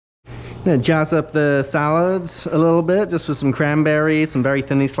Gonna jazz up the salads a little bit, just with some cranberries, some very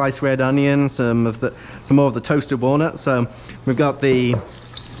thinly sliced red onions, some more of the toasted walnuts. So we've got the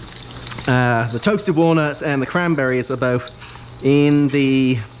toasted walnuts and the cranberries are both in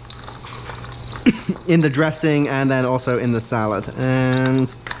the in the dressing and then also in the salad,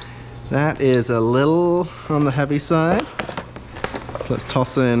 and that is a little on the heavy side. So let's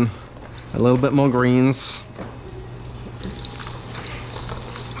toss in a little bit more greens.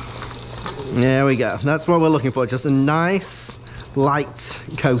 There we go. That's what we're looking for. Just a nice light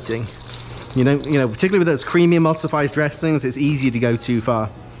coating. You know, particularly with those creamy emulsified dressings, it's easy to go too far.